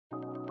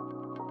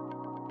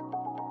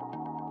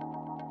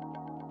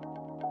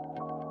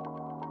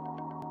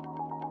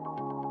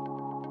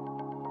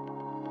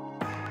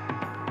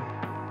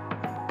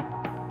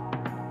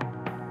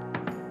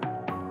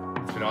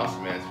been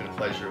awesome, man. It's been a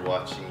pleasure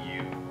watching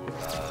you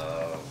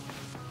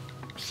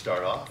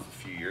start off a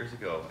few years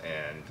ago,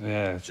 and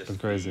Yeah, it's just been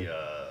crazy.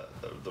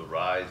 the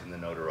rise and the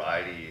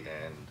notoriety,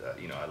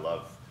 and I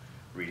love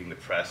reading the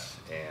press,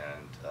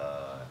 and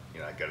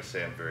I got to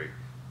say I'm very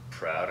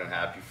proud and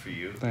happy for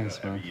you. Thanks,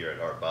 Every man. year at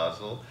Art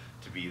Basel,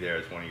 to be there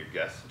as one of your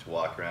guests and to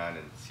walk around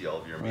and see all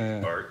of your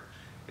amazing Yeah. art.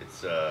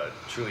 It's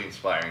truly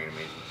inspiring and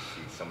amazing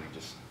to see somebody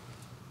just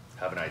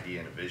have an idea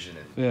and a vision,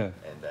 Yeah.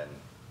 and then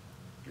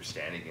you're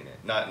standing in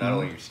it. Not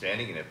only you're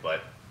standing in it,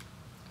 but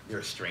there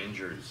are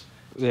strangers,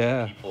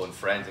 Yeah. people and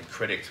friends and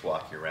critics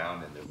walking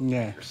around, and they're looking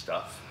Yeah. at your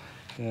stuff,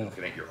 Yeah.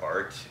 looking at your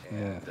art,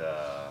 and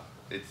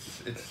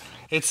it's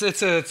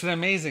It's an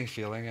amazing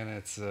feeling, and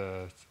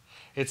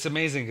it's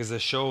amazing because the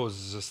show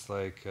is just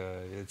like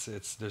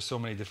it's there's so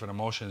many different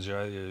emotions.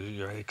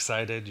 You're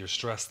excited, you're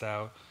stressed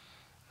out.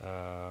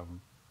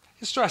 Um,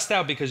 you're stressed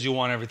out because you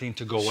want everything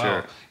to go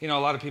well. Sure. A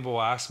lot of people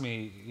will ask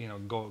me,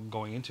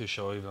 going into a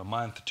show, even a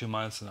month, 2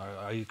 months, and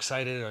are you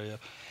excited? Are you?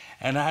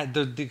 And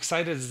the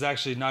excited is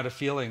actually not a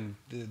feeling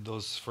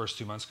those first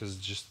 2 months, because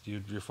just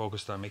you're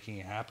focused on making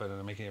it happen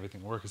and making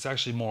everything work. It's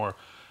actually more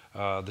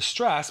the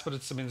stress, but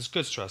it's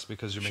good stress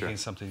because you're Sure. making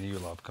something that you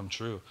love come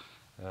true.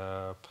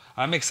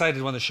 I'm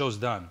excited when the show's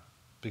done,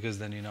 because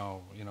then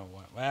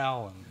went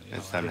well, and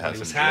It's time to have everybody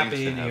was some drinks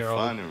happy, and have you hear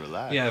fun and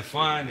relax. have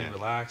fun Yeah. and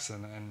relax,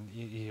 and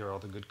you hear all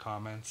the good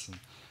comments,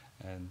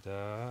 and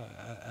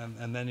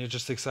then you're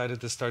just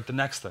excited to start the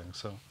next thing.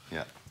 So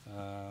Yeah.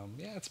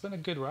 it's been a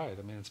good ride.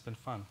 I mean, it's been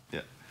fun.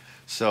 Yeah.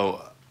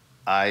 So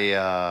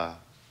I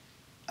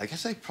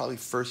guess I probably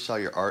first saw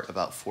your art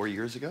about 4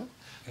 years ago.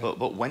 Yeah.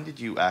 But when did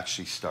you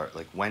actually start?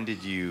 Like, when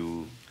did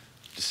you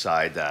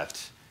decide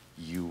that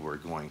you were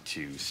going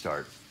to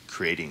start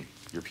creating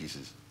your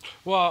pieces?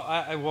 Well,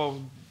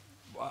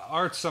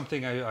 art's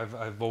something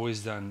I've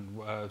always done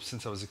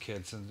since I was a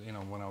kid. Since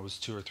when I was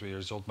 2 or 3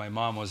 years old, my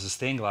mom was a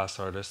stained glass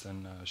artist,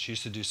 and she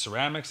used to do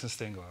ceramics and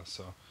stained glass.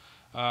 So,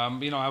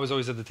 I was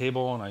always at the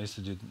table, and I used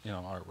to do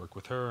artwork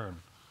with her,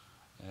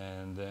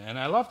 and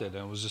I loved it.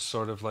 And it was just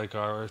sort of like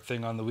our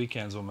thing on the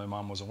weekends when my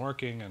mom wasn't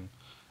working, and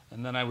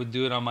then I would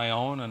do it on my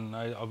own. And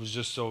I was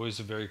just always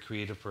a very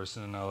creative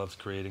person, and I loved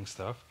creating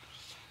stuff.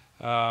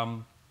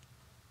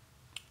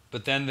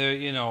 But then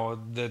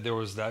there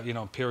was that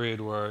period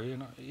where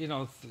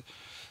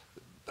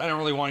I don't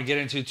really want to get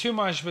into it too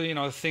much,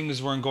 but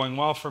things weren't going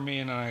well for me,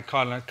 and then I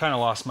kind of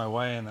lost my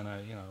way, and then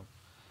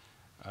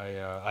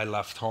I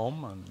left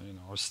home, and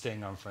I was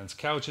staying on friends'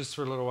 couches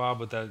for a little while,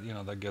 but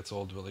that gets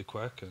old really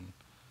quick, and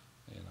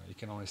you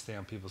can only stay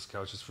on people's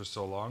couches for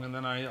so long, and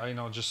then I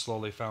just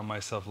slowly found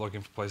myself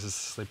looking for places to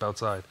sleep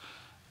outside,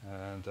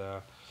 and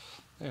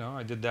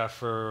I did that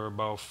for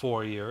about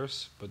 4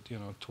 years, but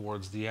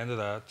towards the end of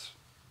that,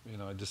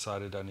 I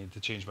decided I needed to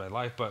change my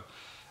life. But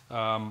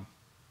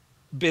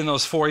in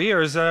those 4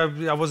 years, I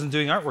wasn't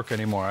doing artwork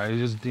anymore. I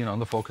just,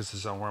 the focus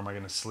is on where am I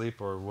going to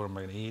sleep or what am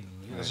I going to eat.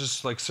 And, It's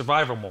just like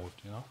survival mode,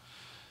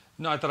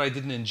 Not that I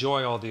didn't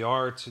enjoy all the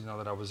art,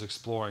 that I was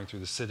exploring through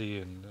the city.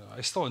 And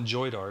I still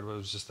enjoyed art, but it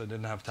was just I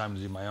didn't have time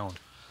to do my own.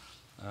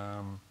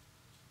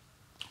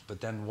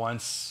 But then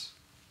once,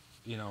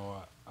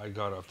 I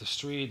got off the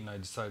street and I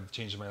decided to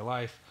change my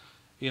life,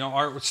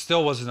 art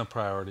still wasn't a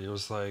priority. It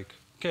was like,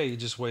 okay, you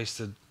just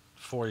wasted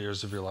 4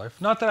 years of your life.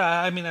 Not that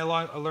I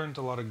learned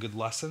a lot of good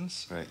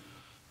lessons. Right.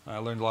 I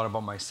learned a lot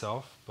about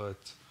myself, but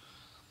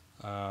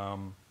I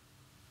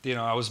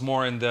was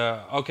more in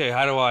the okay,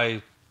 how do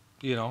I,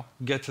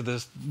 get to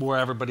this where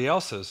everybody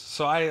else is?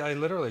 So I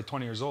literally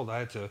 20 years old, I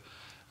had to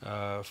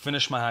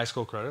finish my high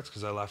school credits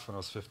because I left when I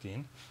was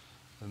 15,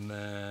 and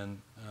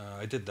then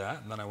I did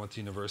that, and then I went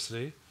to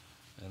university,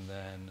 and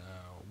then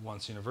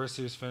once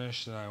university was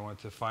finished, then I went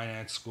to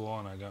finance school,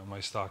 and I got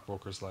my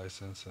stockbroker's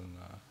license and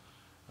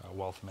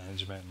wealth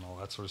management and all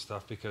that sort of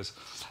stuff, because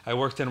I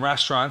worked in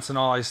restaurants, and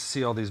I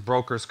see all these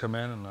brokers come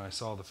in, and I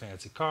saw all the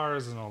fancy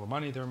cars and all the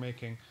money they're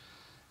making,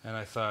 and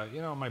I thought,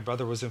 my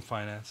brother was in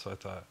finance, so I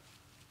thought,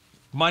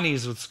 money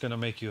is what's going to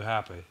make you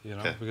happy,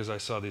 Okay. because I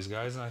saw these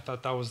guys, and I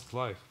thought that was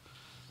life.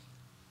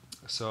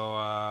 So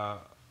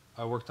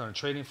I worked on a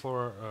trading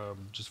floor,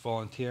 just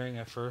volunteering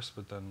at first,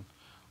 but then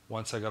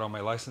once I got all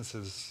my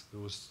licenses, it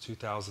was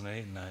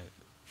 2008, and I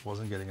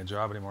wasn't getting a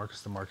job anymore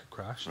because the market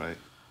crashed. Right.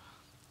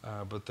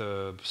 But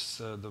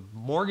the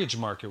mortgage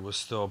market was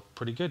still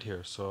pretty good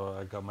here, so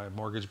I got my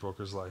mortgage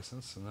broker's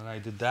license, and then I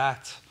did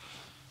that,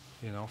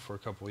 for a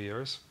couple of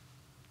years.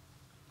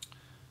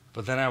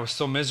 But then I was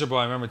so miserable.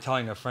 I remember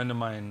telling a friend of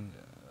mine,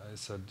 I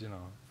said,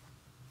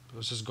 I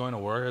was just going to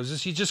work.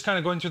 You just kind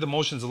of going through the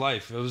motions of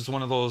life. It was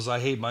one of those I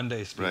hate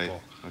Mondays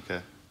people. Right.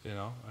 Okay.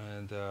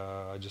 And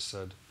I just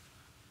said,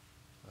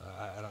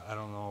 I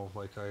don't know,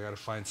 like I got to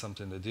find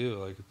something to do,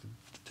 like to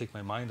take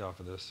my mind off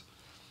of this.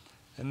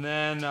 And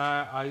then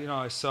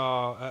I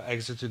saw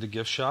Exit to the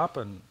Gift Shop,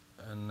 and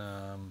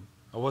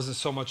I wasn't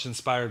so much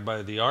inspired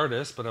by the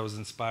artist, but I was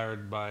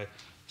inspired by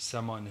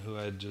someone who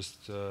had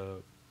just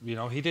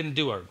he didn't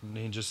do art, and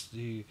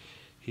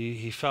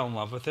he fell in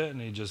love with it,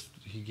 and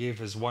he gave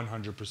his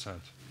 100%.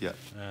 Yeah.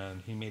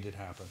 And he made it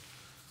happen.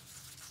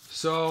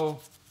 So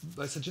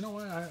I said, you know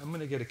what, I'm going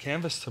to get a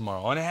canvas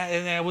tomorrow. And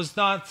I was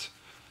not,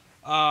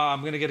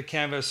 I'm going to get a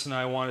canvas and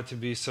I want it to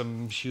be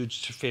some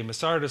huge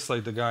famous artist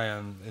like the guy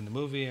in the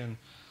movie, and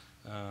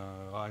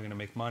I'm going to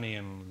make money.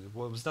 And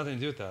well, it was nothing to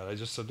do with that. I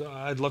just said, oh,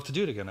 I'd love to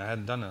do it again. I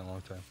hadn't done it in a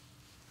long time.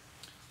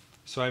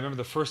 So I remember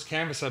the first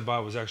canvas I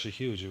bought was actually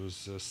huge. It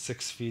was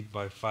 6 feet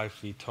by 5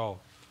 feet tall.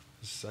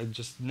 I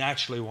just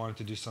naturally wanted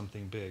to do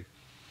something big.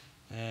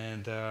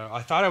 And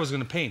I thought I was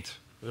going to paint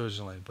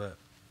originally, but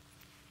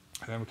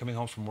I remember coming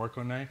home from work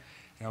one night,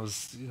 and I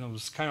was, you know, it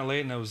was kind of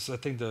late, and I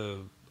think the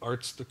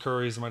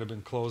Currys might have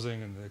been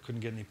closing, and I couldn't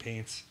get any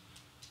paints.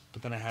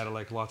 But then I had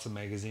like lots of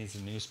magazines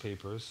and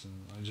newspapers, and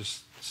I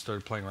just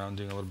started playing around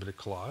doing a little bit of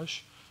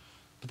collage.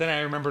 But then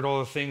I remembered all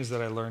the things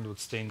that I learned with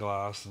stained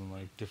glass and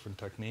like different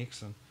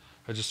techniques, and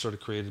I just sort of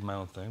created my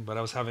own thing. But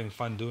I was having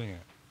fun doing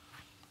it.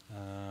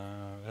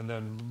 And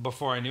then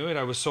before I knew it,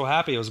 I was so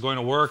happy. I was going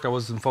to work. I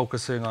wasn't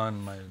focusing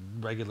on my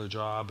regular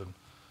job, and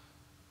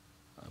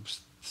I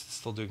was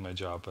still doing my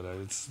job, but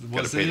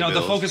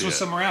the focus was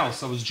somewhere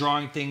else. I was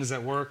drawing things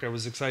at work. I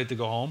was excited to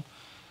go home,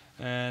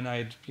 and I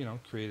had, you know,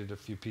 created a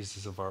few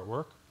pieces of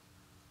artwork.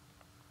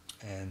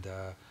 And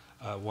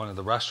one of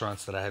the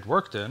restaurants that I had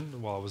worked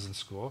in while I was in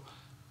school,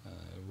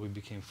 we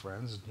became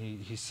friends.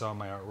 And he saw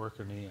my artwork,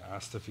 and he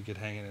asked if he could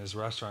hang it in his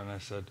restaurant. And I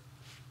said,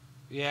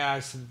 yeah. I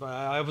said, but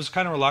I was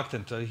kind of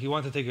reluctant. He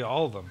wanted to take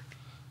all of them.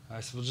 I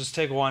said, well, just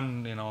take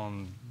one, you know,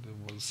 and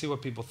we'll see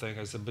what people think.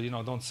 I said, but, you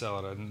know, don't sell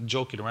it. And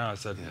joking around, I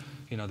said,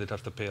 you know, they'd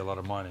have to pay a lot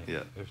of money.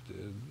 Yeah. If,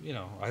 you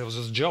know, it was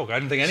just a joke. I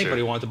didn't think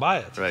anybody wanted to buy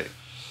it. Right.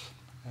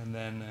 And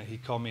then he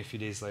called me a few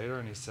days later,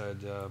 and he said,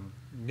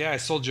 yeah, I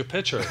sold your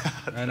picture.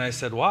 And I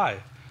said, why?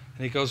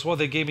 And he goes, well,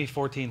 they gave me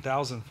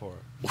 $14,000 for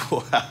it.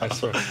 Wow.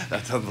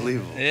 That's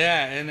unbelievable.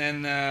 Yeah, and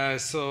then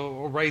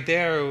so right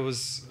there it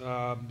was,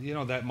 you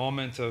know, that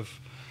moment of,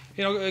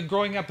 you know,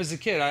 growing up as a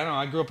kid. I don't know,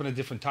 I grew up in a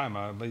different time,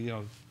 but, you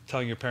know,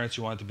 telling your parents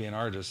you wanted to be an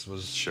artist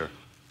was, sure,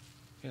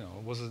 you know,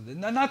 it wasn't,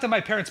 not that my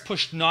parents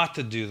pushed not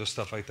to do the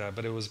stuff like that,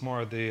 but it was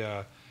more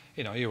the,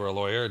 you know, you were a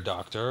lawyer, a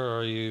doctor,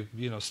 or you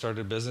know,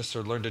 started a business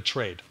or learned a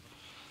trade.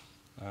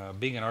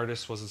 Being an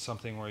artist wasn't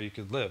something where you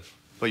could live.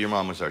 But your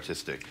mom was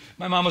artistic.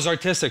 My mom was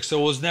artistic,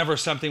 so it was never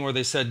something where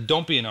they said,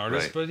 don't be an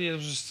artist, Right. but it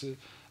was just,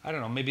 I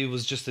don't know, maybe it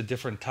was just a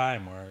different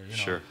time where, you know,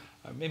 Sure.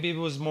 Maybe it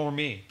was more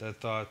me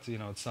that thought, you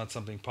know, it's not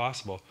something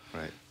possible.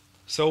 Right.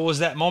 So it was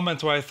that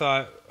moment where I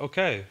thought,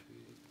 okay,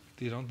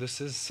 you know,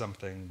 this is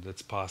something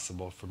that's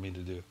possible for me to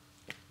do.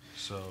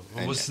 So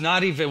it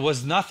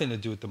was nothing to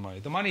do with the money.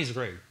 The money's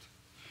great,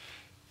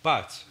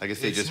 but I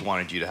guess they just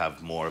wanted you to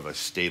have more of a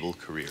stable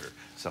career,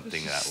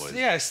 something that was...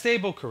 Yeah, a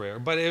stable career.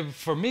 But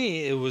for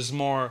me, it was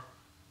more,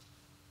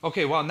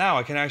 okay, well, now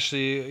I can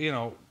actually, you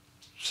know,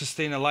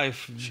 sustain a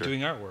life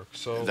doing artwork.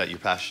 So that you're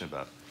passionate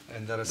about.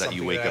 And that is that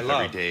you wake up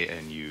every day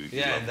and you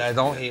yeah, and I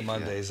don't hate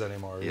Mondays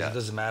anymore. Yeah. It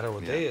doesn't matter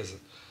what day is it.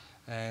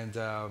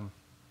 And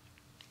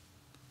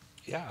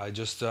yeah, I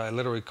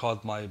literally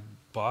called my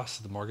boss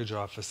at the mortgage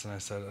office and I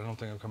said, I don't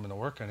think I'm coming to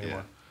work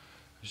anymore.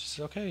 She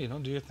said, okay, you know,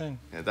 do your thing.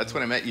 Yeah, that's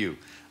when I met you.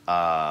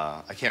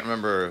 I can't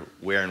remember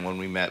where and when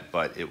we met,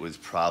 but it was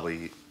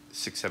probably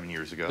 6-7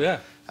 years ago. Yeah.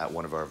 At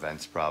one of our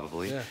events,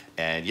 probably. Yeah.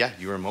 And yeah,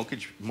 you were a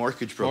mortgage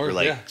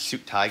broker,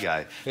 suit tie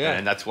guy. Yeah.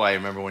 And that's why I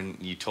remember when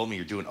you told me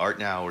you're doing art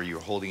now or you're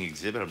holding an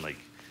exhibit, I'm like,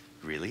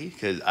 really?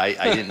 Because I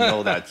didn't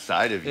know that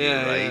side of you,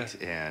 right?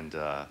 Yeah. And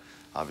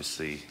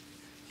obviously,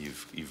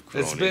 you've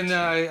grown. It's been,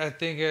 I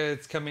think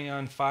it's coming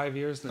on 5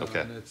 years now.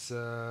 Okay. And it's,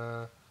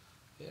 yeah,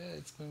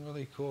 it's been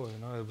really cool. You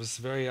know, it was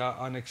very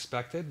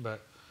unexpected,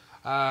 but,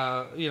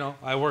 you know,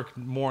 I work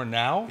more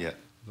now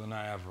than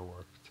I ever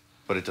worked.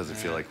 But it doesn't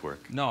feel like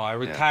work. No, I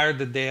retired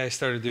the day I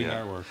started doing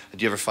artwork.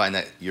 Do you ever find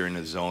that you're in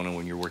a zone and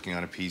when you're working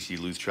on a piece,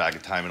 you lose track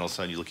of time and all of a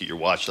sudden you look at your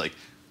watch like,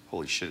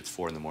 holy shit, it's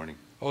 4 a.m.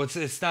 Oh,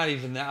 it's not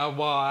even that.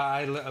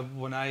 Well,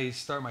 when I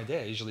start my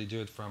day, I usually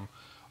do it from,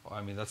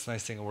 I mean, that's the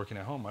nice thing of working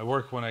at home. I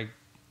work when I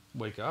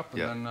wake up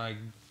and then I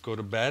go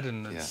to bed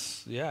and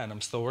it's, and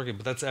I'm still working,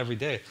 but that's every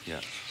day.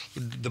 Yeah.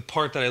 The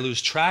part that I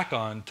lose track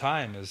on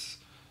time is,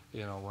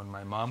 you know, when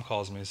my mom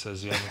calls me and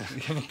says, you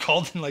haven't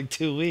called in like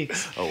 2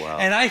 weeks. Oh, wow.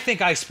 And I think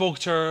I spoke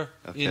to her,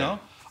 you know.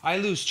 I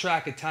lose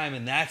track of time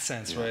in that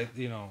sense, right?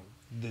 You know,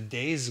 the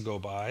days go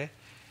by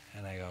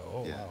and I go,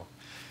 oh, wow.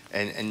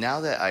 And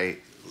now that I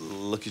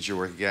look at your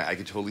work again, I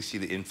can totally see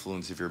the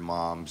influence of your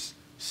mom's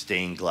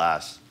stained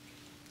glass.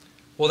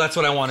 Well, that's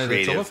what I wanted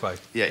it to look like.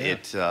 Yeah,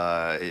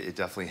 it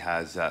definitely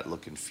has that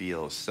look and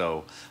feel.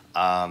 So,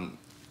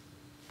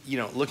 you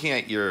know, looking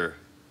at your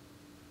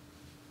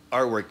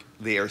artwork,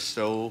 they are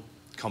so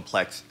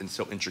complex and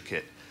so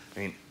intricate. I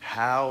mean,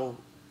 how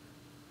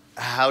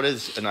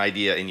does an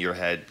idea in your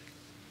head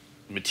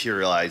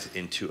materialize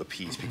into a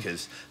piece?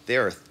 Because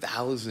there are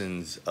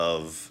thousands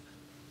of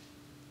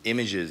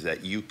images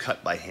that you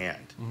cut by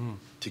hand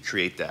to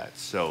create that.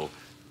 So,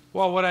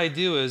 well, what I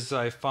do is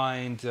I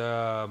find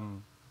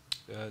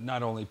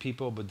not only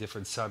people but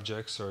different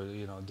subjects or,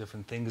 you know,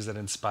 different things that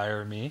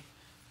inspire me,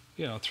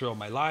 you know, throughout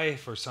my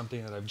life or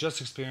something that I've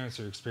just experienced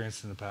or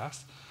experienced in the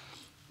past.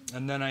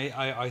 And then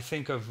I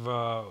think of,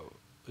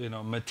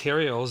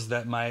 materials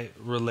that might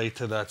relate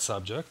to that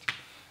subject.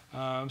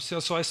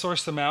 So I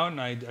source them out,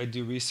 and I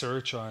do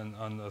research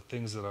on the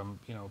things that I'm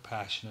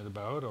passionate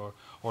about,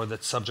 or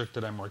that subject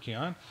that I'm working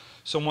on.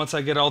 So once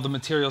I get all the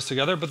materials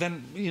together, but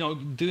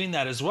then doing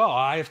that as well,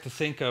 I have to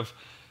think of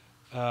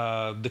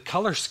the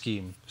color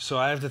scheme. So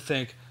I have to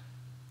think,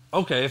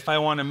 okay, if I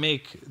want to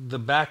make the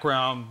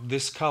background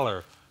this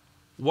color,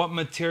 what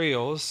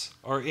materials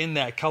are in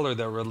that color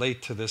that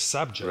relate to this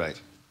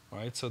subject?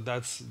 Right. So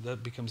that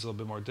becomes a little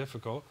bit more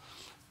difficult,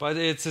 but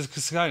it's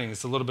exciting.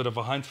 It's a little bit of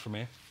a hunt for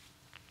me.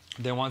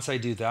 Then once I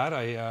do that,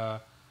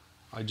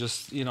 I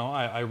just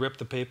I rip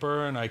the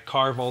paper and I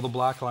carve all the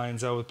black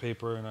lines out with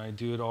paper, and I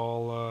do it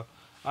all.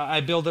 I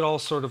build it all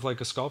sort of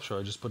like a sculpture.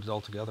 I just put it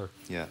all together.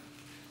 Yeah,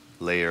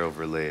 layer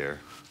over layer.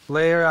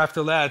 Layer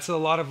after that. It's a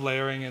lot of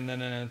layering, and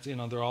then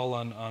they're all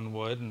on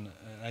wood, and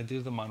I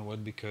do them on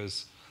wood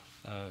because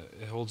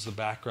it holds the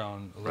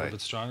background a little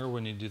bit stronger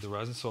when you do the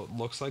resin, so it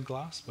looks like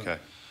glass. But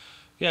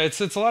yeah, it's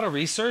a lot of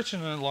research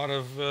and a lot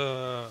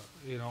of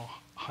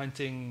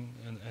hunting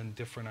and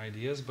different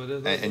ideas. But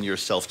and you're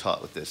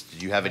self-taught with this.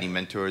 Did you have any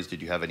mentors?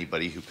 Did you have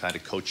anybody who kind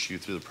of coached you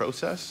through the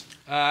process?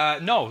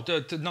 No.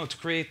 To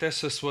create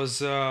this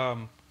was.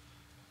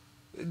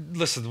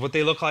 Listen, what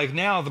they look like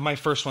now, my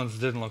first ones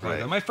didn't look like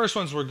that. My first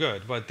ones were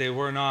good, but they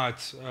were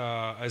not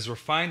as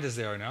refined as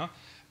they are now.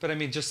 But I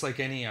mean, just like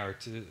any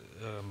art,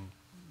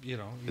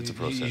 it's a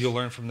process. You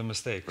learn from the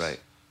mistakes. Right.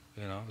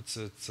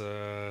 It's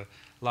a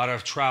lot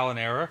of trial and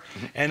error,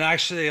 and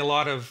actually a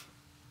lot of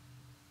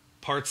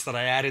parts that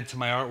I added to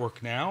my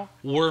artwork now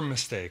were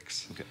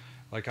mistakes. Okay.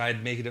 Like I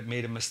had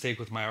made a mistake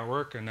with my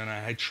artwork, and then I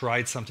had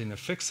tried something to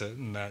fix it,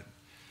 and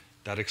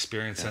that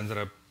experience ended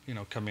up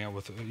coming out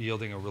with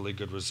yielding a really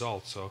good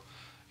result. So,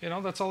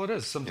 that's all it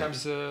is.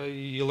 Sometimes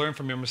you learn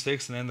from your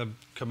mistakes and end up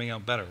coming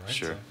out better, right?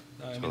 Sure.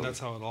 So, I mean, that's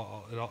how it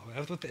all.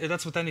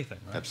 That's with anything,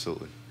 right?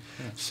 Absolutely.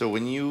 Yeah. So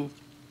when you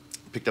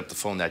picked up the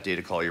phone that day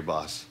to call your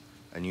boss,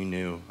 and you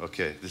knew,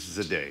 okay, this is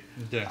the day.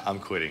 Yeah. I'm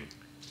quitting.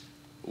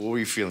 What were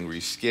you feeling? Were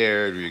you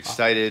scared? Were you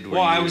excited?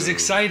 I was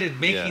excited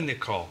making the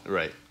call.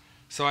 Right.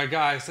 So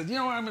I said,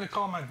 I'm going to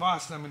call my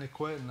boss and I'm going to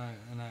quit, and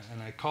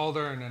I called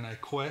her, and then I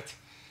quit.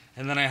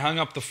 And then I hung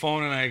up the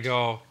phone and I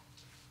go,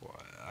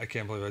 I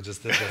can't believe I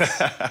just did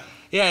this.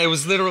 Yeah, it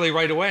was literally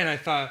right away. And I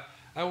thought,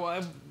 I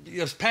was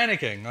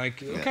panicking.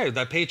 Like, okay,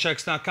 that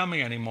paycheck's not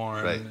coming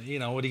anymore. Right.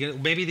 And, what are you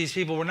gonna, maybe these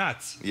people were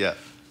nuts. Yeah.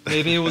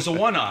 Maybe it was a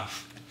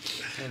one-off.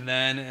 And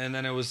then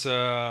it was,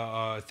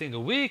 I think, a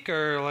week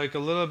or like a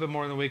little bit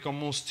more than a week,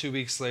 almost 2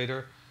 weeks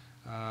later,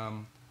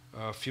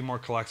 a few more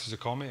collectors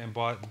would call me and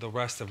bought the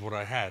rest of what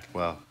I had.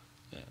 Wow.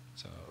 Yeah,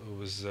 so it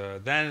was.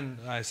 Then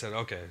I said,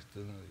 okay,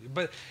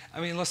 but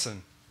I mean,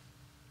 listen.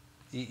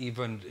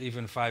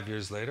 Even 5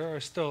 years later,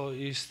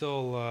 you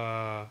still.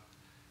 I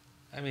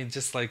mean,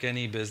 just like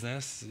any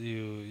business,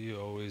 you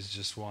always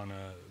just want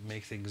to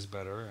make things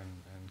better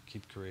and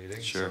keep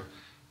creating. Sure. So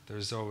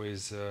there's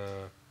always.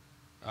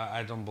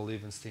 I don't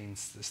believe in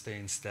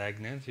staying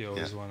stagnant. You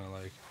always want to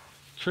like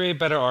create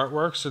better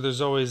artwork. So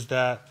there's always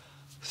that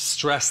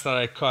stress that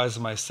I cause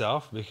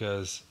myself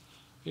because.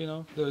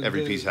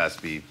 Every piece has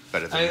to be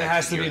better than the next. It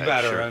has to be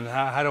better, sure. and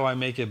how do I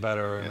make it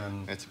better? Yeah.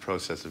 And it's a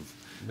process of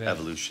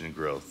evolution and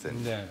growth.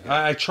 And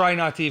I try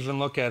not to even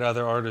look at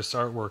other artists'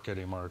 artwork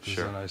anymore, because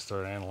Sure. then I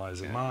start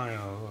analyzing mine.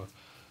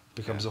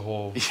 Becomes a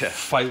whole Yeah.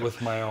 fight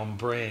with my own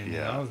brain.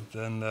 Yeah.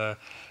 And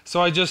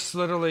so I just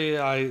literally,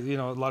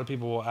 a lot of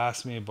people will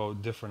ask me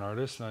about different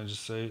artists, and I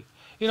just say,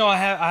 I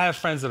have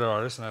friends that are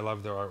artists, and I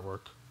love their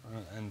artwork,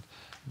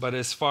 But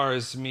as far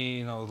as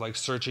me, like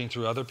searching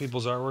through other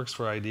people's artworks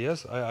for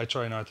ideas, I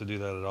try not to do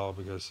that at all,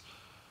 because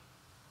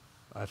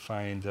I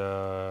find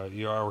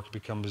your artwork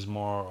becomes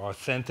more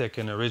authentic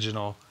and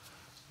original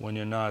when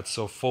you're not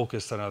so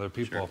focused on other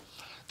people.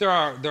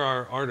 Sure. There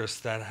are artists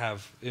that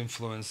have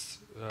influence,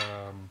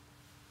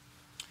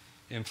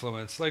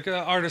 like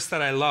artists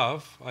that I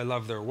love. I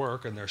love their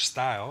work and their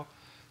style.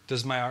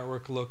 Does my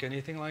artwork look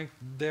anything like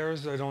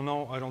theirs? I don't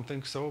know. I don't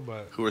think so.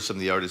 But who are some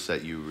of the artists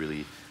that you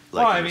really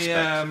well, like I and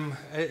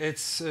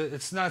respect? mean,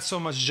 it's not so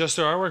much just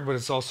their artwork, but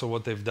it's also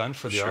what they've done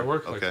for the Sure.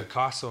 artwork. Okay. Like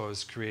Picasso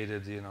has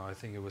created, I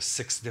think it was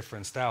 6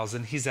 different styles,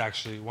 and he's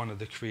actually one of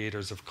the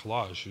creators of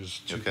collage. There's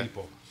 2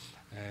 people,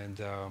 and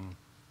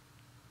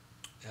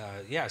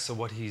so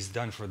what he's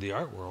done for the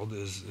art world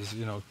is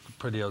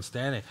pretty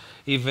outstanding.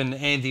 Even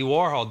Andy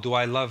Warhol, do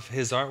I love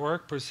his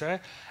artwork per se?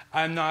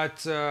 I'm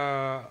not.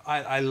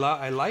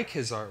 I like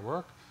his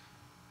artwork,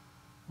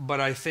 but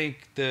I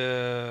think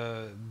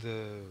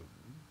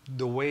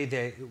the way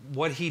that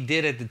what he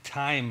did at the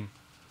time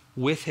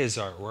with his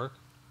artwork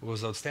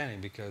was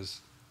outstanding,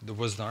 because there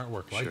was an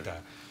artwork like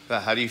that.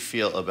 How do you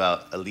feel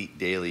about Elite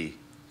Daily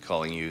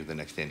calling you the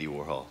next Andy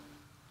Warhol?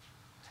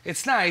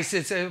 It's nice.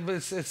 It's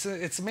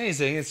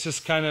amazing. It's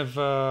just kind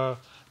of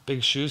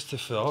big shoes to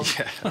fill.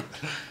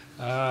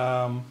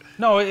 Yeah.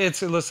 No,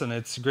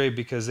 it's great,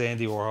 because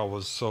Andy Warhol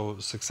was so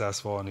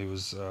successful, and he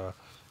was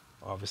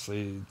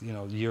obviously,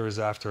 years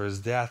after his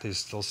death, he's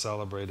still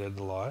celebrated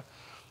a lot,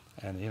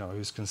 and he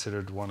was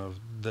considered one of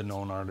the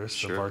known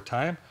artists of our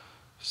time.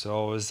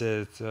 So is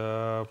it?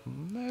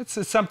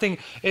 It's something.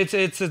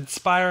 It's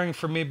inspiring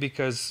for me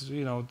because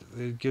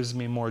it gives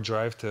me more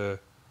drive to.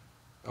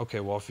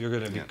 Okay, well, if you're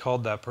going to be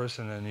called that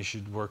person, then you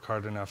should work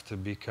hard enough to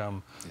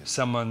become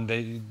someone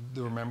that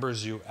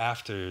remembers you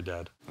after you're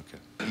dead. Okay.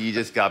 You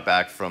just got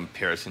back from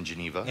Paris and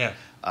Geneva.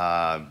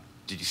 Yeah.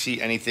 Did you see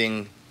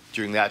anything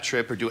during that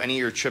trip, or do any of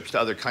your trips to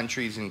other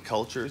countries and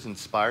cultures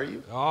inspire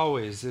you?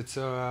 Always. It's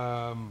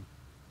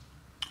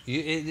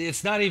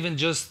not even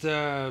just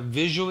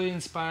visually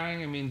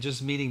inspiring. I mean,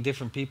 just meeting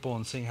different people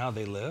and seeing how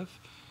they live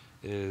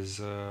is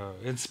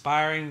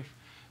inspiring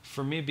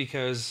for me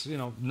because,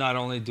 not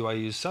only do I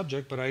use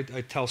subject, but I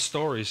tell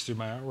stories through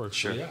my artwork.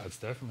 Sure. So yeah, it's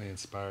definitely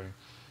inspiring.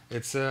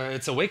 It's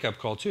a wake-up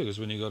call too, because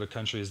when you go to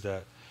countries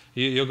that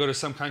you'll go to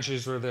some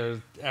countries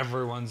where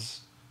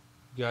everyone's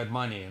got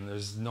money and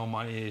there's no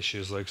money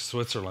issues, like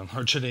Switzerland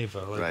or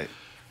Geneva. Like,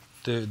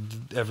 right.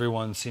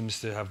 Everyone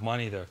seems to have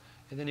money there.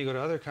 And then you go to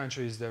other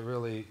countries that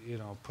really,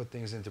 put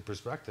things into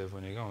perspective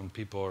when you go and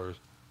people are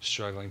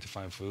struggling to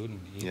find food and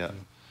eat. Yeah.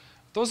 And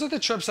those are the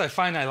trips I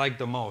find I like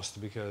the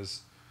most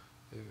because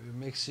it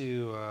makes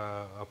you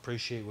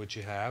appreciate what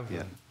you have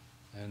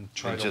and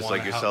try and to just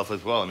like yourself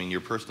as well. I mean,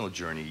 your personal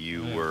journey,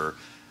 you were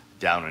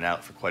down and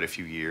out for quite a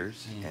few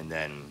years, and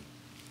then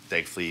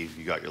thankfully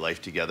you got your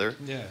life together.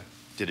 Yeah.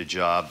 Did a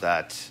job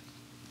that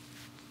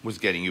was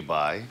getting you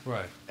by,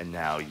 Right. and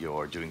now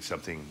you're doing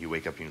something you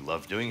wake up and you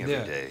love doing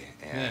every day.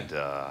 And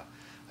I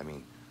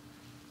mean,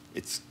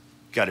 it's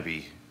got to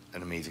be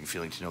an amazing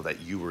feeling to know that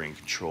you were in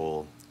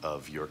control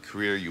of your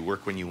career. You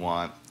work when you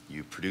want,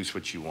 you produce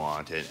what you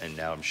want, and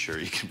now I'm sure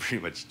you can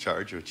pretty much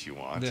charge what you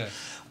want. Yeah.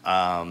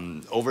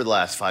 Over the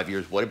last 5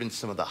 years, what have been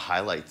some of the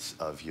highlights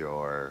of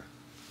your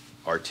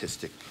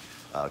artistic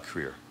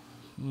career?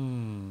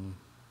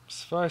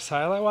 As far as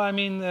highlight, well, I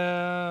mean,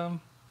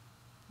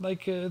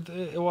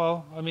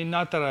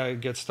 not that I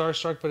get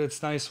starstruck, but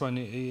it's nice when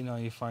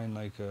you find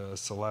like a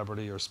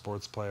celebrity or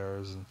sports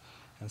players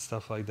and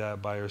stuff like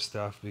that buy your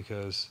stuff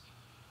because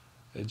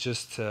it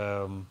just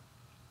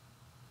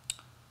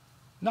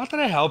not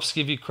that it helps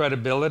give you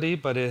credibility,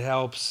 but it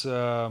helps. We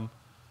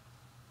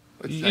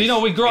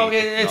grow.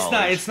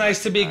 It's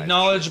nice to be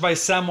acknowledged by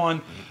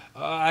someone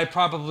I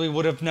probably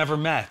would have never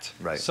met.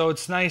 Right. So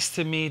it's nice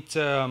to meet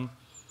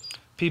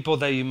people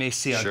that you may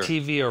see on Sure.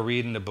 TV or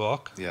read in a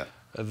book. Yeah.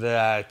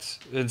 That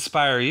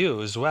inspire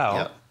you as well.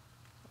 Yeah.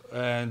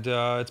 And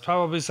it's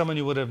probably someone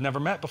you would have never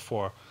met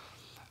before.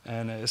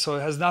 And so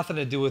it has nothing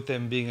to do with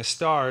them being a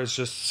star. It's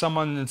just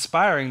someone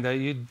inspiring that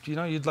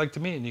you'd like to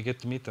meet, and you get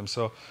to meet them.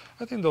 So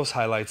I think those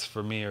highlights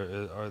for me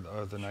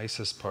are the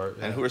nicest part.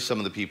 And who are some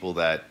of the people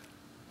that,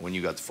 when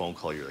you got the phone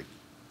call, you're like,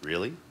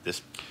 really?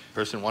 This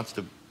person wants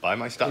to buy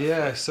my stuff?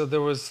 Yeah, so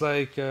there was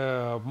like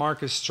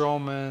Marcus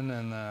Stroman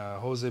and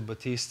Jose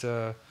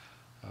Batista,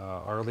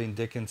 Arlene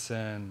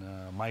Dickinson,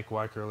 Mike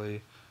Weckerly,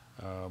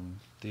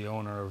 the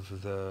owner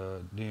of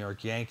the New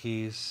York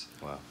Yankees,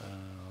 Wow.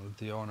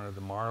 the owner of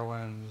the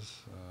Marlins,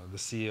 the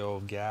CEO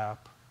of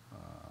Gap.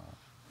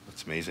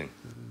 That's amazing.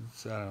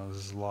 I don't know,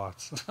 there's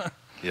lots.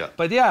 Yeah.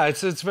 But yeah,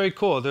 it's very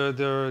cool.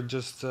 They're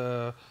just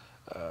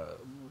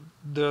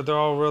they're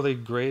all really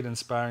great,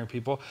 inspiring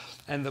people.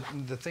 And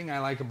the thing I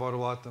like about a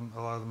lot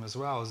of them as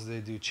well is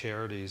they do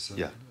charities.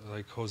 And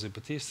like Jose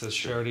Batista's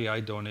charity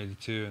I donated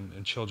to,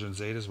 and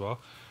Children's Aid as well,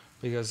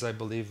 because I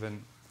believe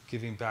in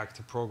giving back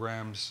to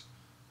programs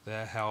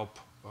that help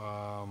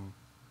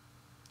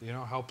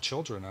help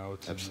children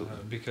out. Absolutely.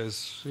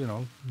 Because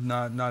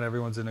not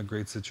everyone's in a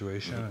great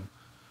situation. And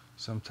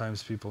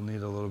sometimes people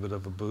need a little bit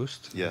of a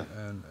boost. Yeah.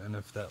 And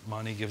if that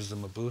money gives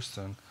them a boost,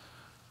 then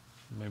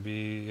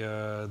maybe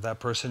that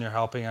person you're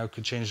helping out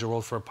could change the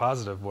world for a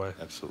positive way.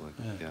 Absolutely.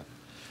 Yeah.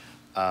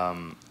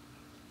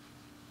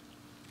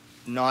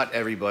 Not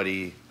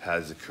everybody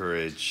has the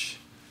courage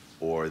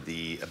or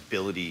the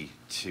ability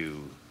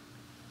to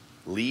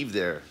leave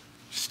their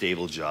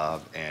stable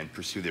job and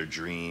pursue their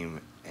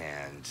dream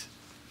and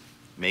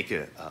make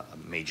a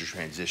major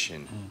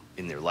transition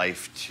in their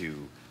life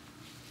to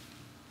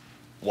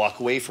walk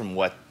away from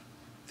what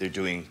they're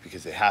doing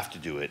because they have to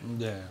do it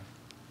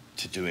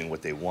to doing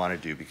what they want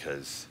to do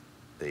because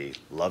they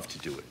love to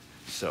do it.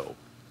 So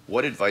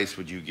what advice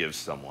would you give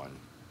someone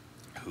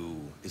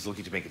who is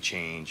looking to make a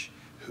change,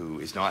 who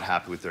is not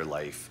happy with their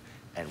life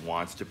and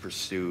wants to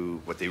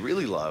pursue what they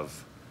really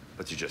love,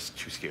 but they're just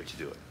too scared to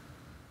do it?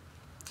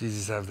 You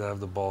just have to have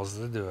the balls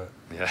to do it.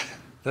 Yeah.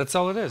 That's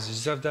all it is. You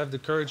just have to have the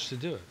courage to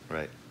do it.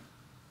 Right.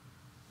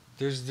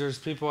 There's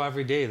people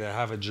every day that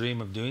have a dream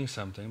of doing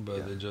something,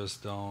 but they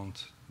just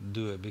don't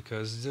do it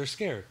because they're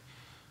scared.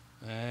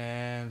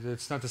 And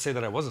it's not to say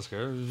that I wasn't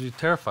scared. You're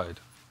terrified,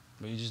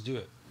 but you just do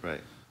it.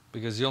 Right.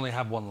 Because you only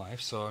have one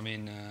life. So I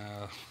mean,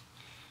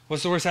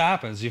 what's the worst that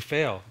happens? You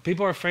fail.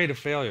 People are afraid of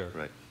failure.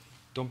 Right.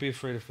 Don't be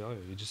afraid of failure.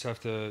 You just have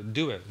to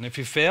do it. And if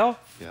you fail,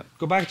 Yeah.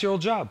 go back to your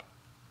old job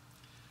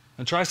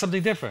and try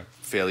something different.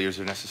 Failures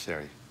are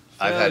necessary.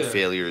 I've had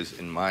failures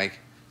in my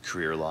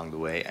career along the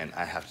way, and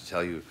I have to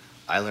tell you,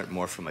 I learned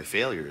more from my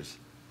failures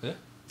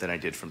than I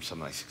did from some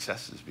of my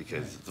successes.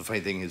 Because the funny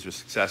thing is with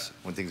success,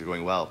 when things are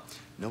going well,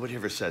 nobody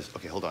ever says,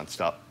 okay, hold on,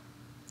 stop.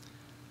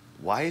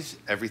 Why is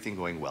everything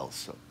going well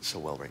so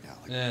well right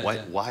now?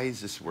 Like, why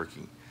is this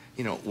working?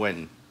 You know,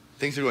 when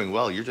things are going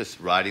well, you're just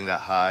riding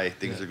that high.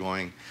 Things are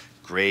going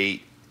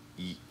great.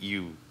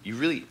 You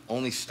really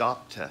only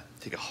stop to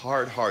take a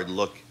hard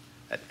look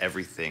at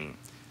everything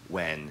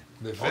when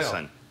all of a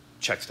sudden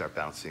checks start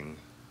bouncing.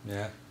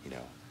 Yeah. You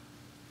know,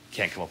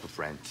 can't come up with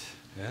rent.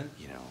 Yeah.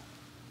 You know,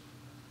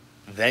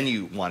 then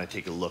you want to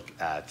take a look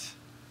at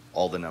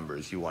all the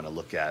numbers. You want to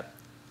look at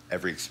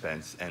every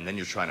expense, and then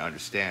you're trying to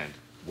understand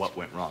what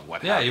went wrong,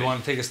 what happened. You want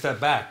to take a step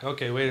back.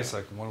 Okay, wait a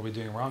second. What are we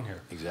doing wrong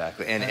here?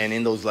 Exactly. And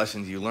in those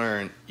lessons you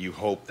learn, you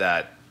hope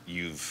that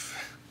you've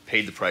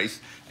paid the price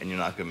and you're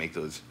not going to make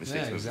those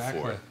mistakes moving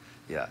forward.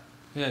 Yeah.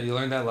 Yeah, you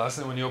learn that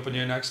lesson. When you open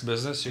your next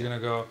business, you're going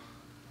to go,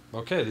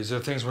 okay, these are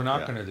the things we're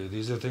not going to do.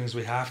 These are the things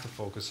we have to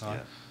focus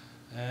on.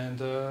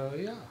 And I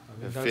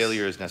mean,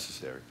 failure is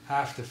necessary.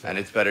 Have to fail. And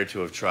it's better to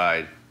have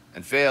tried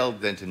and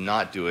failed than to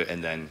not do it,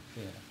 and then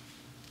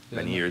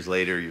many years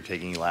later you're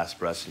taking your last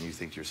breaths and you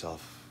think to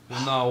yourself,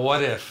 no,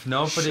 what if?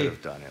 Nobody should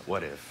have done it.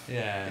 What if?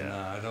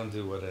 No, I don't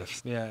do what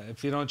ifs. Yeah,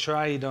 if you don't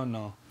try, you don't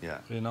know. Yeah.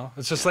 You know?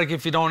 It's just like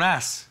if you don't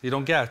ask, you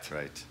don't get.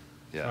 Right.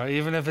 Yeah. Right?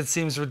 Even if it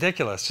seems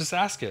ridiculous, just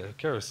ask it. Who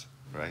cares?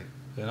 Right.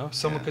 You know?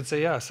 Someone could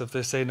say yes. If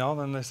they say no,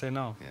 then they say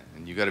no. Yeah.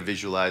 And you got to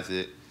visualize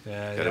it.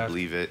 Yeah. You got to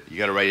believe it. You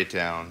got to write it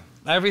down.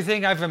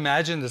 Everything I've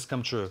imagined has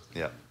come true.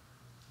 Yeah.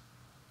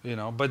 You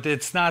know, but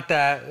it's not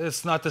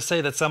to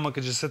say that someone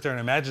could just sit there and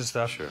imagine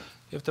stuff. Sure.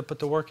 You have to put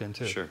the work in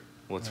too. Sure.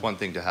 Well, it's one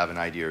thing to have an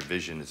idea or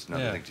vision. It's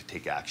another thing to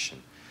take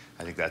action.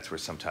 I think that's where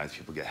sometimes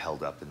people get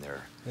held up in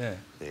their,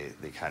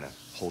 they kind of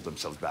hold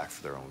themselves back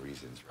for their own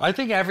reasons. Right? I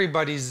think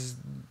everybody's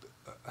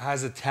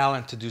has a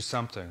talent to do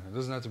something. It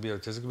doesn't have to be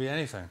artistic, it can be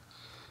anything.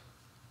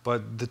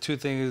 But the two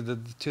things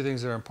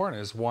that are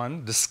important is,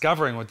 one,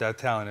 discovering what that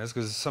talent is,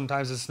 because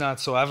sometimes it's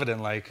not so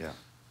evident. Like,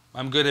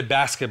 I'm good at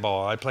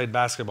basketball. I played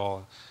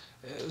basketball.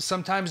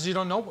 Sometimes you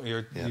don't know what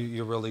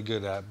you're really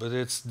good at, but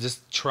it's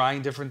just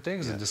trying different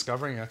things and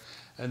discovering it,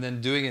 and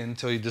then doing it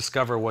until you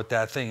discover what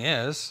that thing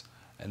is,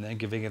 and then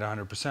giving it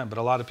 100%. But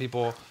a lot of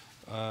people,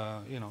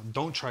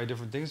 don't try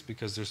different things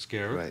because they're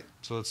scared. Right.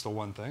 So that's the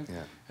one thing.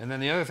 Yeah. And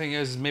then the other thing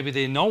is maybe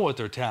they know what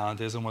their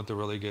talent is and what they're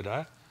really good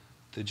at.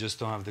 They just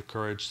don't have the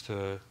courage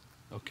to,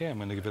 okay, I'm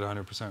going to give it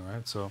 100%,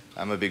 right? So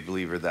I'm a big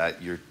believer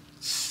that your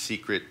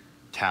secret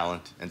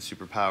talent and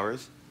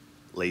superpowers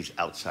lays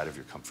outside of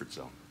your comfort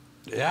zone.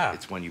 Yeah.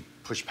 It's when you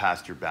push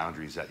past your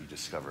boundaries that you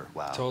discover,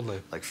 wow.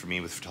 Totally. Like for me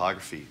with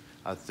photography,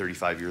 I was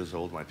 35 years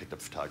old when I picked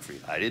up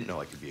photography. I didn't know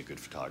I could be a good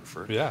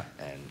photographer. Yeah.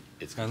 And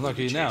it's and completely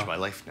lucky changed now. my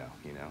life now,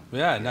 you know?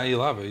 Yeah, now you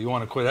love it. You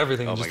want to quit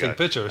everything and just take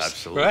pictures.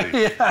 Absolutely. Right?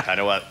 Yeah. Kind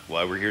of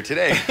why we're here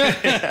today.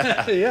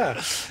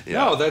 Yeah.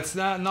 No, that's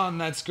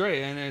that's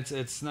great. And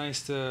it's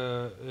nice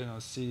to,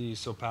 see you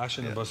so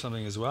passionate about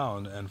something as well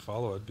and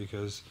follow it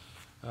because,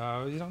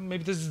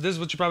 maybe this is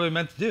what you're probably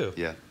meant to do.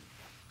 Yeah.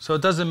 So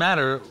it doesn't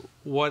matter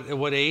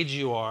what age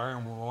you are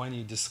and when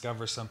you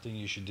discover something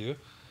you should do.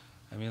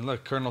 I mean,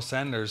 look, Colonel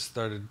Sanders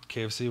started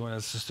KFC when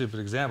it's a stupid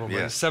example, but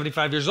he's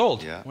 75 years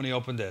old when he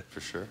opened it.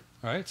 For sure.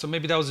 Right? So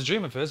maybe that was a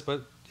dream of his,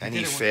 but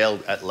he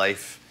failed at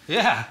life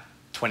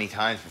 20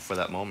 times before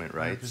that moment,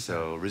 right? 100%.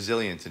 So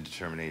resilience and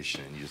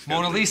determination. And you just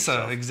Mona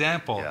Lisa,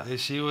 example. Yeah.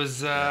 She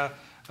was,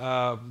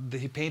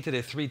 he painted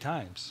it 3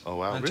 times. Oh,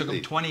 wow, and it took him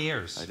 20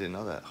 years. I didn't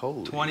know that.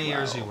 Holy 20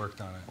 years he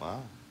worked on it.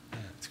 Wow.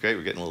 It's great.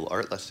 We're getting a little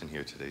art lesson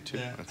here today, too.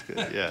 Yeah. That's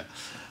good, yeah.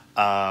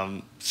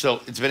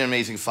 So it's been an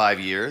amazing 5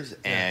 years,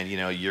 and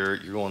you're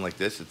going like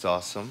this. It's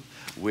awesome.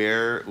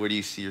 Where do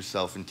you see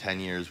yourself in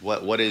 10 years?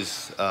 What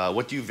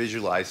do you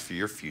visualize for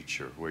your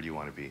future? Where do you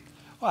want to be?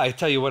 Well, I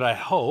tell you what I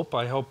hope.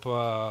 I hope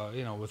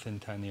within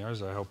 10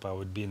 years, I hope I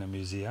would be in a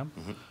museum.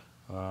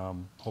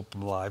 Mm-hmm. Hope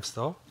I'm alive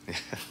still.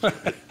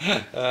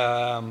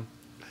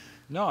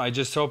 No, I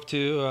just hope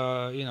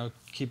to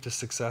keep the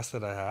success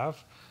that I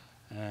have,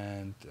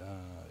 and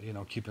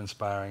keep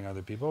inspiring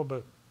other people.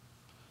 But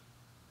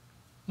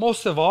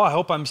most of all, I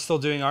hope I'm still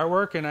doing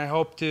artwork, and I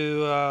hope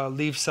to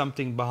leave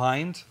something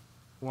behind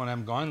when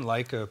I'm gone,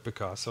 like a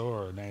Picasso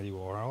or an Andy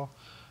Warhol.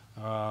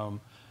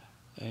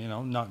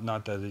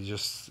 Not that he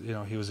just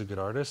he was a good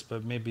artist,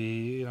 but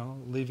maybe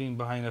leaving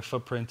behind a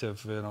footprint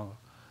of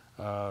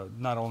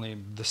not only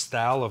the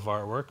style of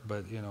artwork,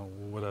 but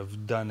what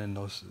I've done in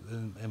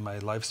my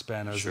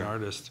lifespan as an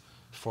artist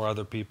for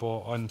other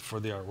people and for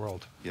the art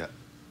world. Yeah,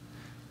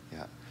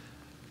 yeah,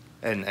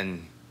 and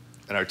an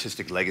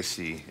artistic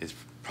legacy is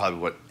probably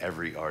what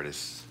every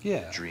artist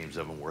dreams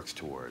of and works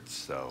towards.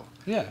 So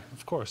yeah,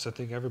 of course, I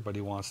think everybody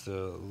wants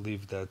to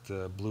leave that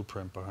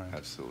blueprint behind.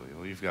 Absolutely.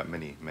 Well, you've got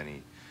many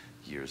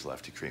years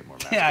left to create more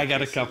masterpieces. Yeah, I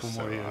got a couple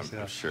more years.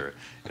 I'm sure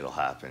it'll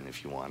happen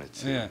if you want it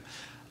to.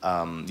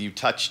 Yeah. You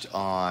touched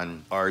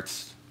on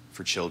arts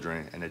for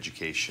children and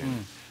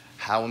education.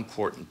 How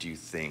important do you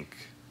think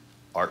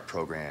art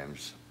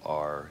programs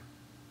are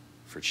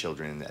for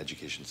children in the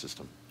education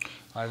system?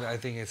 I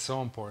think it's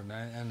so important,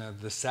 and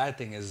the sad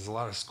thing is a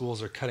lot of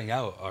schools are cutting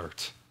out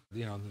art.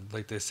 You know,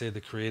 like they say,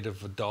 the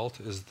creative adult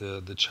is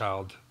the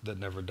child that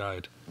never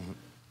died.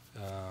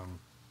 Um,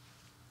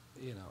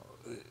 you know,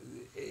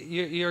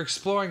 you're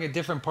exploring a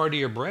different part of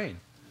your brain.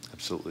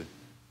 Absolutely.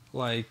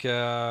 Like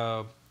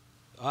I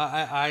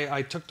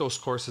took those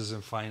courses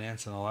in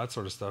finance and all that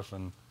sort of stuff,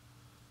 and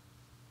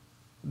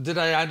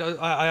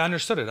I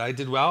understood it. I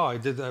did well. I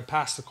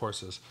passed the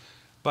courses,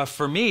 but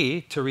for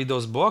me to read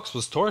those books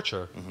was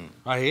torture.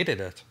 I hated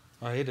it.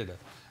 I hated it.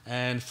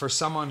 And for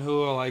someone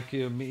who like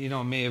you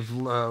know may have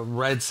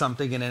read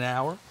something in an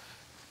hour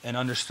and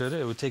understood it,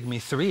 it would take me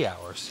 3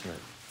 hours. Right.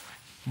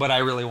 But I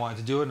really wanted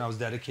to do it, and I was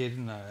dedicated,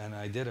 and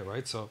I did it,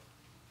 right? So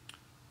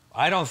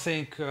I don't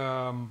think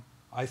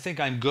I think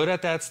I'm good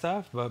at that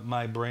stuff, but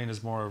my brain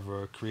is more of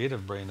a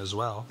creative brain as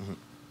well.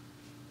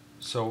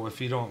 So if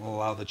you don't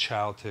allow the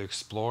child to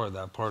explore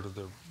that part of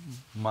their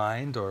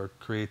mind or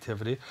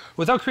creativity,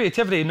 without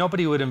creativity,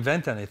 nobody would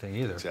invent anything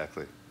either.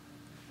 Exactly.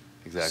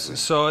 Exactly.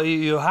 So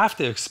you have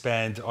to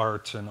expand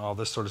art and all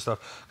this sort of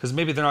stuff, because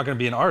maybe they're not going to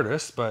be an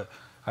artist, but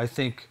I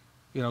think,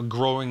 you know,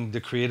 growing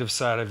the creative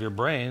side of your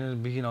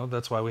brain, you know,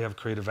 that's why we have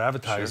creative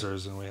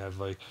advertisers. Sure. And we have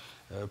like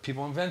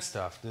people invent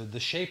stuff, the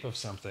shape of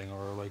something,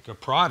 or like a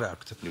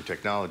product, New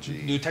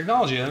technology.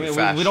 I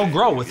mean, we don't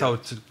grow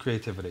without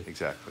creativity.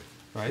 Exactly.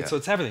 Right. Yeah. So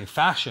it's everything.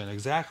 Fashion,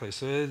 exactly.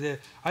 So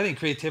I think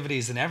creativity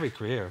is in every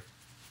career.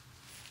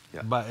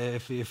 Yeah. But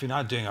if you're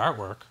not doing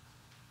artwork,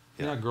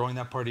 you're not growing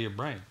that part of your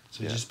brain.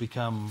 So you just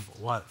become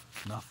what?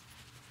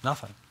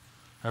 Nothing.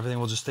 Everything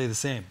will just stay the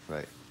same.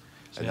 Right.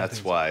 So and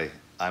that's why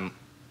I'm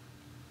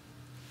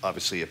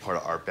obviously a part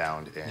of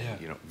Artbound,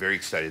 and you know, very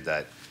excited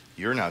that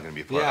you're now going to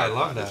be a part of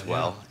Artbound as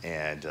well,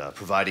 and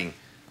providing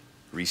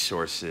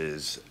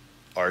resources,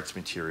 arts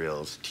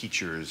materials,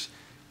 teachers,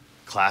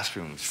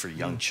 classrooms for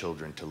young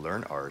children to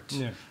learn art.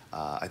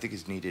 I think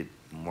is needed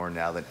more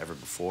now than ever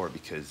before,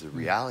 because the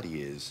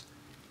reality is,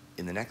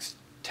 in the next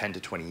 10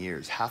 to 20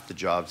 years, half the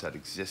jobs that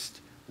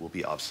exist will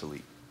be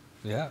obsolete.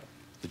 Yeah.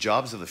 The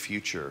jobs of the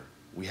future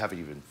we haven't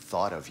even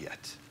thought of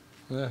yet.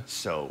 Yeah.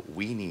 So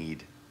we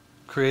need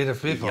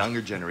creative people, the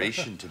younger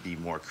generation to be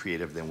more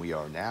creative than we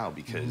are now,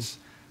 because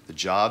the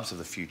jobs of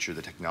the future,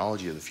 the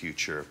technology of the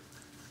future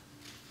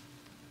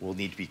will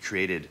need to be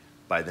created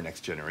by the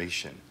next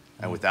generation.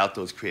 And without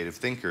those creative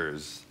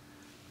thinkers,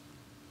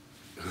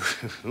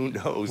 who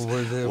knows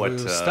what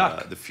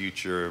the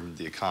future,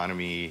 the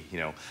economy, you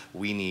know,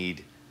 we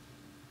need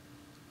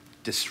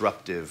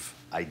disruptive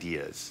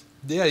ideas.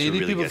 Yeah, you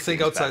need people to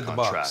think outside the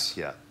box.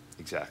 Yeah,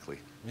 exactly.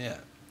 Yeah.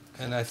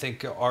 And I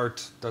think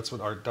art, that's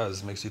what art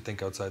does, makes you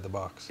think outside the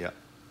box. Yeah.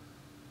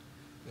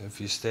 If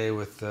you stay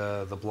with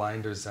the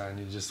blinders on,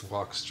 you just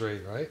walk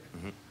straight, right?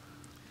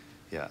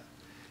 Yeah.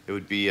 It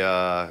would be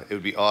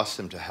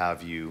awesome to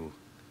have you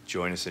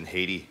join us in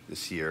Haiti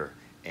this year.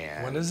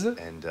 And when is it?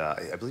 And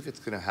I believe it's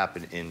going to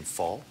happen in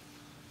fall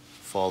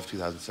of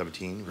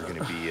 2017. We're going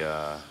to be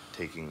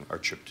taking our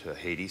trip to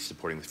Haiti,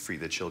 supporting the Free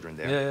the Children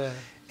there. Yeah.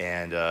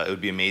 And it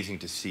would be amazing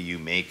to see you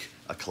make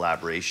a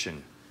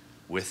collaboration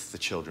with the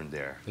children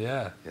there.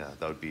 Yeah. Yeah,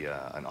 that would be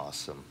an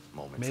awesome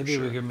moment. Maybe for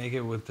sure. we could make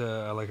it with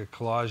like a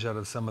collage out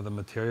of some of the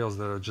materials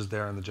that are just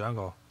there in the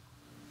jungle.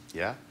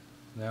 Yeah.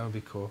 That would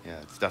be cool. Yeah,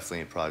 it's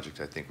definitely a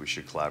project I think we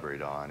should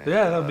collaborate on. And,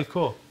 yeah, that would be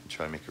cool. And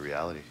try to make a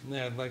reality.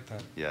 Yeah, I'd like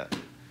that. Yeah.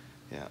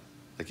 Yeah.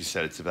 Like you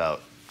said, it's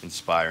about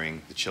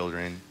inspiring the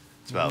children.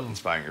 It's about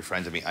inspiring your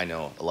friends. I mean, I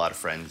know a lot of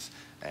friends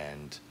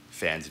and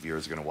fans of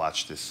yours are going to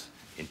watch this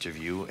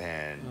interview,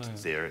 and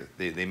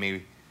they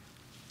may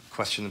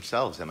question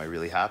themselves. Am I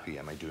really happy?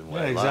 Am I doing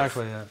what I love?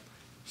 Exactly, yeah.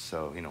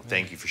 So, you know,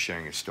 thank you for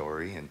sharing your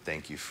story, and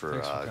thank you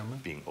for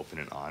being open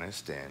and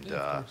honest, and,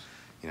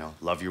 you know,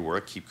 love your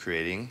work. Keep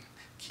creating.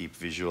 Keep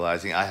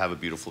visualizing. I have a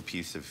beautiful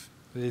piece of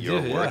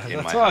your work in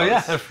my house. Oh,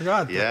 yeah, I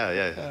forgot.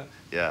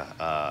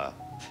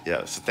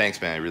 Yeah. So thanks,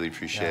 man. I really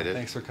appreciate it.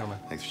 Thanks for coming.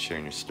 Thanks for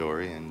sharing your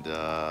story, and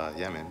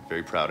yeah, man,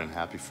 very proud and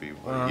happy for you.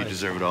 All right. You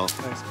deserve it all.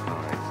 Thanks, man. All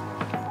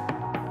right.